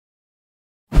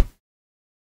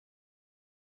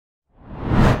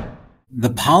The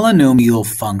polynomial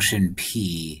function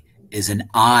p is an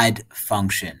odd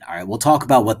function. All right, we'll talk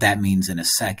about what that means in a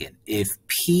second. If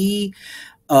p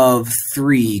of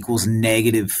 3 equals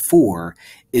 -4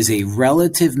 is a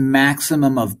relative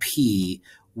maximum of p,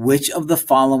 which of the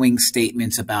following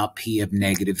statements about p of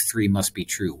 -3 must be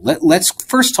true? Let's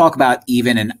first talk about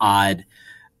even and odd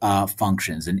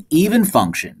functions. An even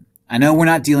function, I know we're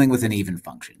not dealing with an even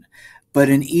function, but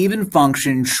an even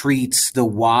function treats the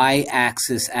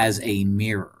y-axis as a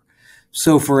mirror.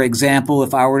 So for example,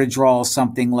 if I were to draw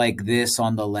something like this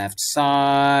on the left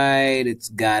side, it's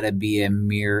got to be a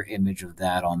mirror image of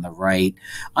that on the right.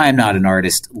 I am not an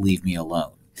artist. Leave me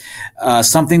alone.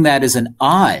 Something that is an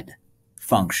odd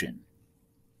function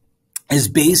is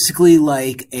basically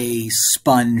like a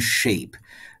sponge shape.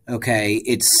 Okay,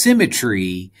 its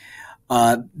symmetry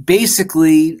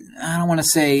basically, I don't want to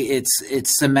say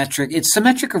it's symmetric. It's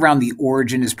symmetric around the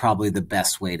origin is probably the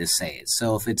best way to say it.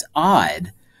 So if it's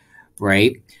odd,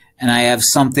 right, and I have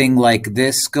something like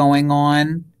this going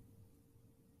on,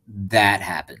 that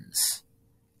happens.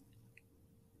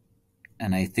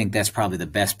 And I think that's probably the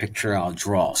best picture I'll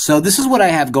draw. So this is what I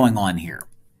have going on here.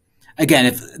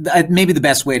 Again, maybe the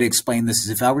best way to explain this is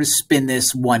if I were to spin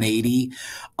this 180,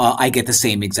 I get the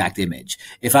same exact image.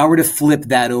 If I were to flip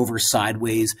that over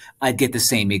sideways, I'd get the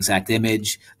same exact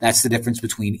image. That's the difference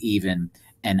between even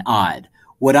and odd.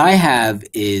 What I have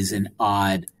is an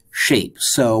odd shape.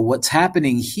 So what's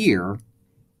happening here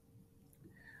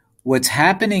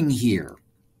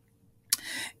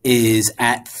is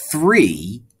at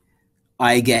 3,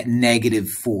 I get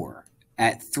 -4.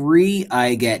 At 3,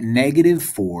 I get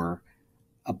 -4,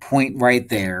 a point right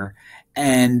there,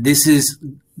 and this is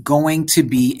going to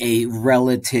be a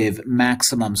relative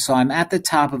maximum. So I'm at the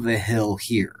top of a hill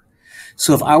here.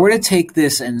 So if I were to take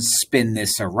this and spin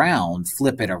this around,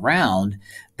 flip it around,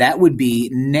 that would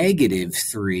be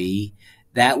 -3,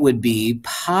 that would be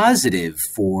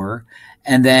 +4,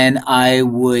 and then I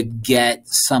would get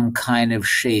some kind of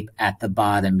shape at the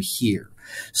bottom here.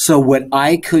 So what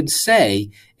I could say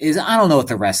is, I don't know what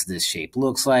the rest of this shape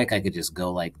looks like. I could just go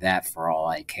like that for all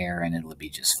I care, and it'll be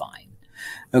just fine.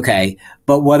 Okay,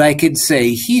 but what I could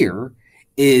say here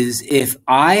is if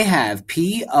I have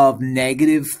p of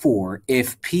 -4,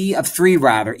 if p of 3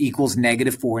 rather equals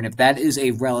 -4, and if that is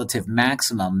a relative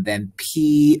maximum, then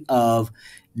p of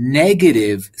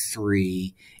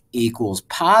 -3 equals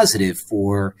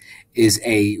 +4 is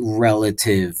a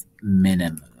relative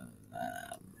minimum.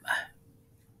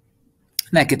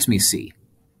 And that gets me C.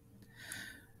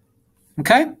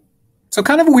 Okay? So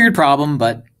kind of a weird problem,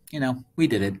 but, you know, we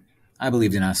did it. I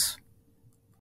believed in us.